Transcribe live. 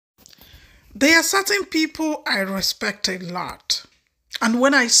There are certain people I respect a lot. And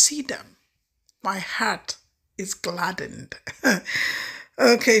when I see them, my heart is gladdened.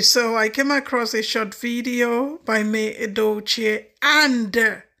 Okay, so I came across a short video by MayEdochie and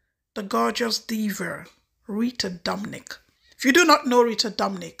the gorgeous diva, Rita Dominic. If you do not know Rita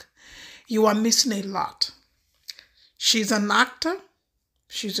Dominic, you are missing a lot. She's an actor.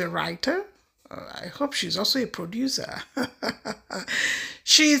 She's a writer. I hope she's also a producer.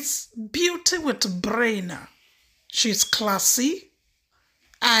 She's beauty with brain. She's classy.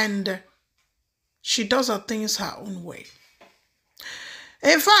 And she does her things her own way.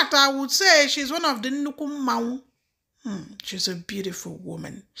 In fact, I would say she's one of the Nukumau. She's a beautiful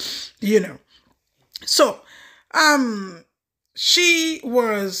woman, So, she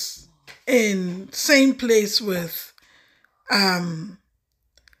was in same place with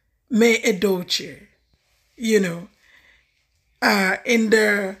MayEdochie, in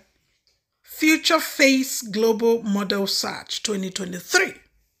the Future Face Global Model Search 2023.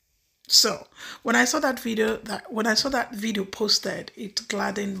 So when I saw that video posted, it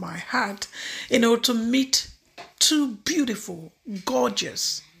gladdened my heart, to meet two beautiful,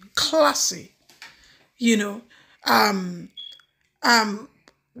 gorgeous, classy,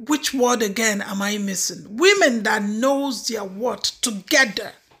 which word again am I missing? Women that knows their what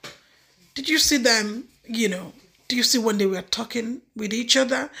together. Did you see them? Do you see when they were talking with each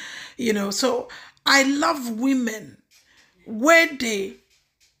other? So I love women where they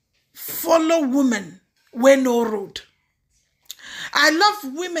follow women where no road. I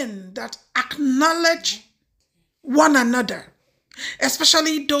love women that acknowledge one another,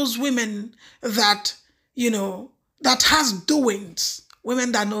 especially those women that, that has doings,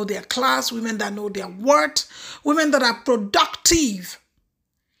 women that know their class, women that know their worth, women that are productive,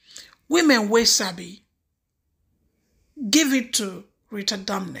 women way sabi. Give it to Rita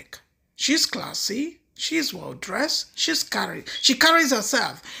Dominic. She's classy. She's well-dressed. She carries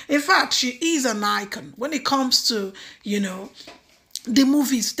herself. In fact, she is an icon. When it comes to, the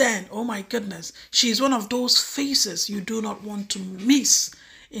movies then, oh my goodness, she's one of those faces you do not want to miss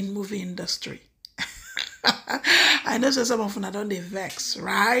in movie industry. I know some of them don't vex,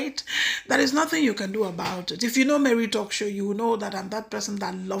 right? There is nothing you can do about it. If you know MayEdochie, you know that I'm that person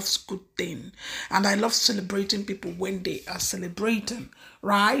that loves good thing. And I love celebrating people when they are celebrating,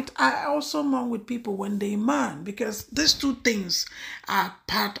 right? I also mourn with people when they mourn, because these two things are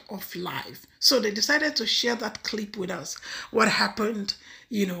part of life. So they decided to share that clip with us. What happened,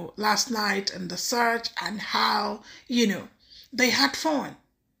 last night in the search, and how, they had fun,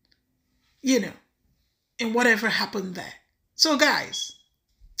 in whatever happened there. So guys,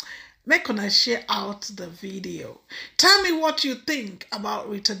 make una share out the video. Tell me what you think about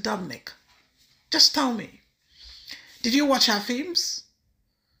Rita Dominic. Just tell me. Did you watch her films?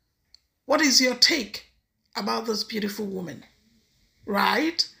 What is your take about this beautiful woman?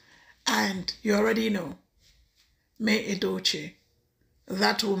 Right? And you already know MayEdochie,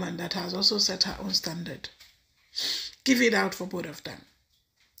 that woman that has also set her own standard. Give it out for both of them.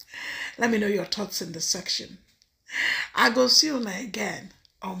 Let me know your thoughts in the section. I go see you again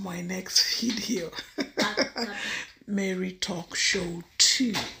on my next video. MayEdochie Show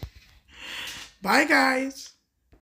 2. Bye guys.